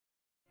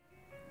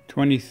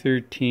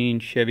2013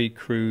 Chevy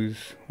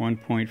Cruze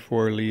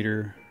 1.4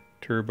 liter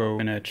turbo. I'm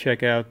gonna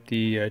check out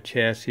the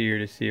chassis here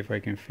to see if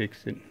I can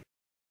fix it.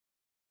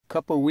 A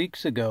couple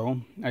weeks ago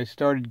I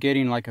started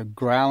getting like a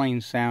growling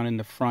sound in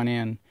the front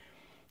end.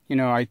 You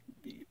know,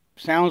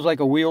 sounds like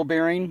a wheel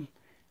bearing.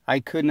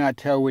 I could not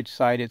tell which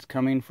side it's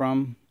coming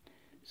from.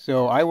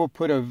 So I will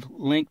put a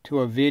link to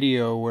a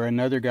video where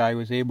another guy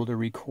was able to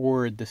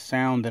record the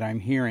sound that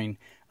I'm hearing.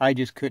 I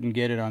just couldn't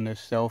get it on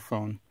this cell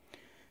phone.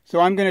 So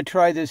I'm going to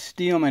try this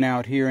Steelman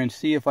out here and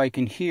see if I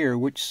can hear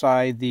which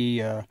side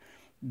the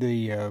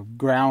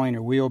growling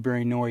or wheel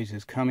bearing noise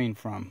is coming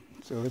from.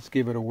 So let's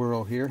give it a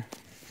whirl here.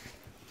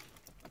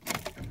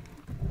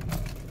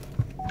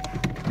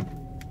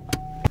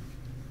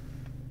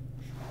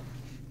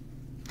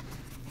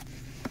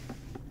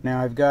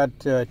 Now I've got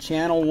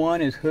channel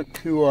 1 is hooked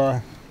to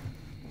a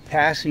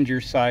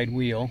passenger side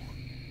wheel.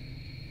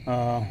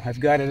 I've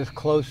got it as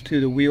close to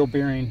the wheel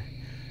bearing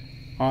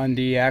on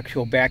the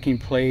actual backing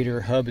plate or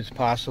hub as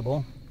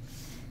possible.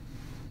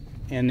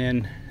 And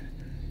then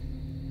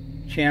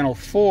channel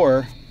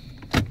 4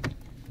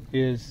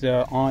 is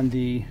on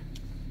the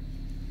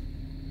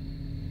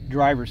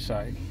driver's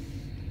side.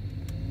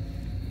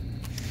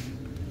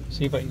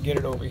 See if I can get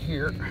it over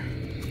here.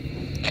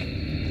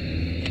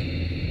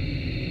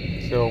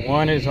 So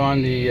one is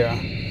on the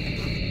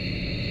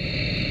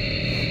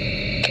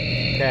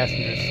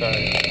passenger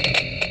side.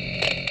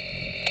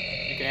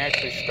 You can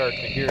actually start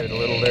to hear it a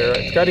little there.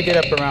 It's got to get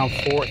up around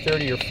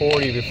 30 or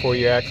 40 before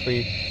you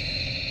actually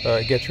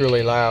it gets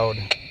really loud.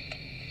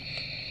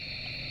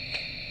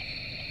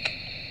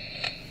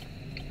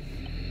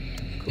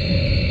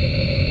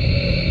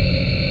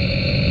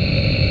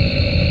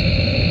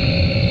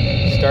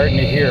 Starting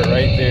to hear it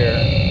right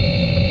there.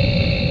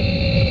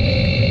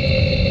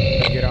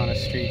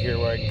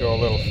 I can go a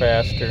little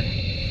faster.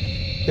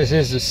 This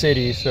is the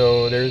city,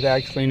 so there's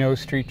actually no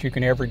street you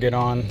can ever get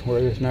on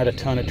where there's not a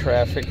ton of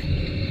traffic.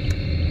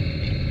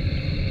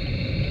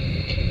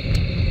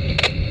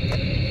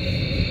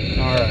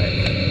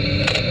 Alright.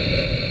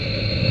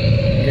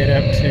 Get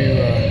up to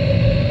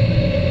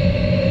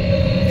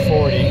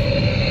 40.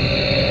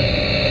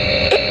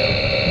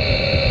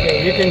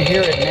 Okay, you can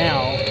hear it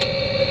now.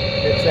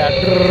 It's that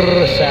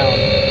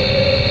sound.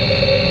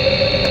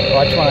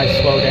 Watch when I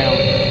slow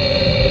down.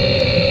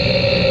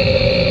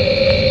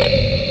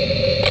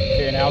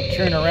 I'll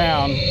turn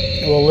around,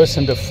 we'll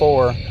listen to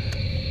 4.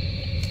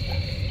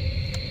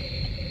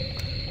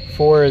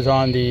 4 is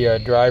on the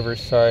driver's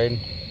side.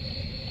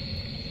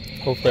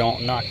 Hopefully I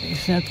won't knock these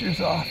sensors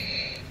off.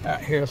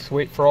 Here, let's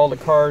wait for all the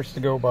cars to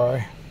go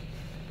by.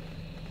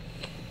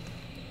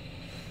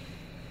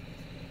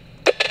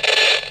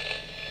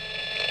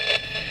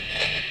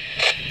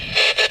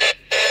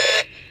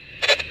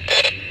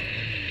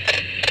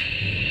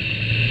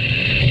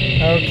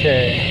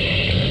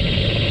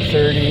 Okay,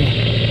 30.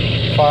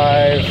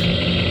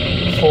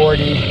 5,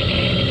 40,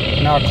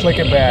 now click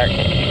it back.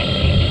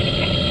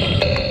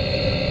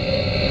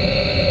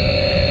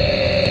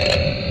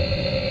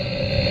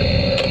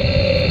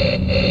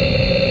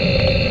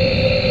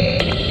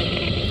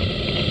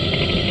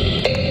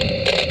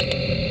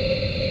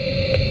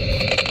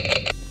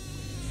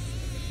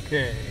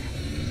 Okay,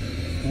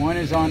 1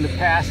 is on the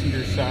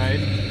passenger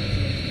side.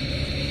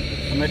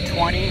 I'm at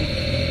 20,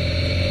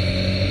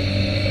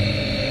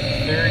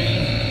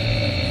 30.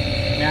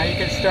 Now you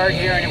can start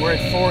hearing it, we're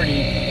at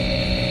 40.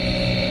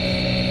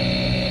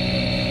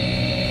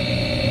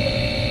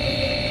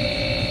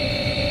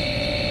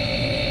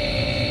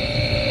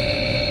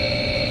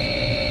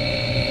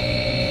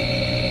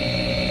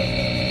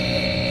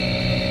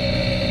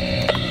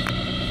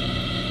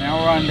 Now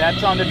we're on,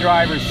 that's on the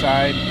driver's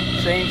side,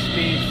 same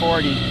speed,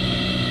 40.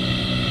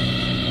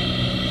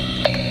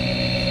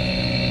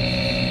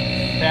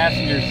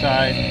 Passenger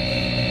side.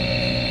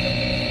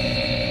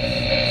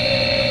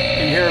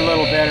 You can hear a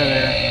little better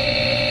there.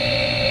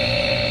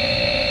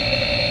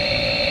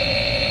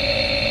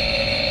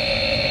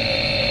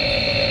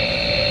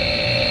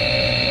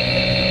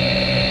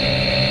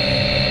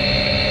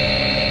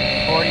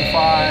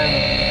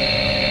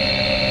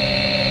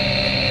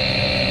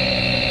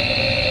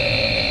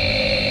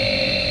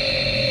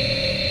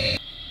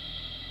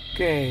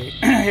 Okay,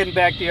 heading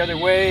back the other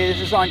way.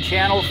 This is on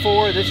channel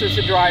 4. This is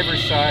the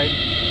driver's side.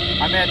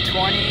 I'm at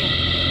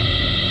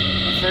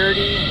 20,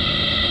 30,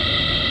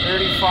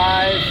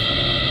 35,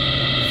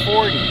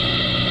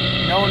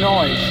 40. No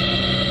noise.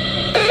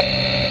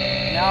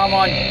 Now I'm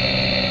on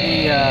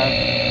the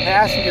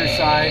passenger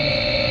side,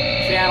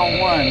 channel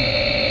 1.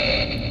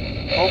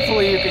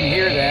 Hopefully you can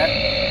hear that.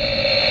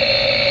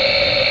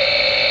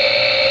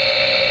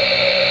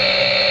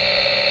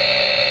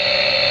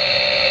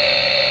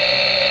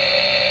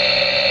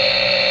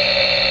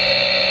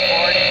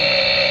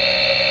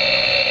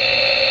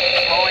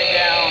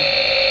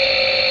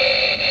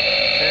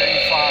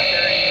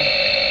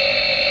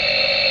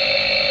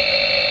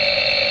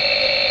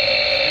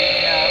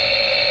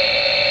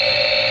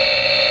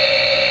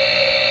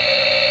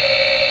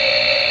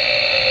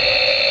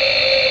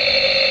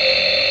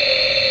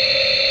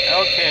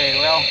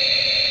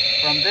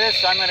 From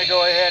this, I'm going to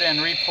go ahead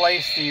and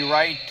replace the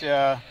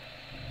right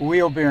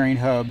wheel bearing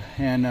hub,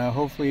 and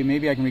hopefully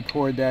maybe I can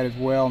record that as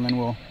well, and then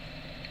we'll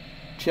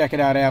check it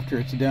out after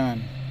it's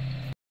done.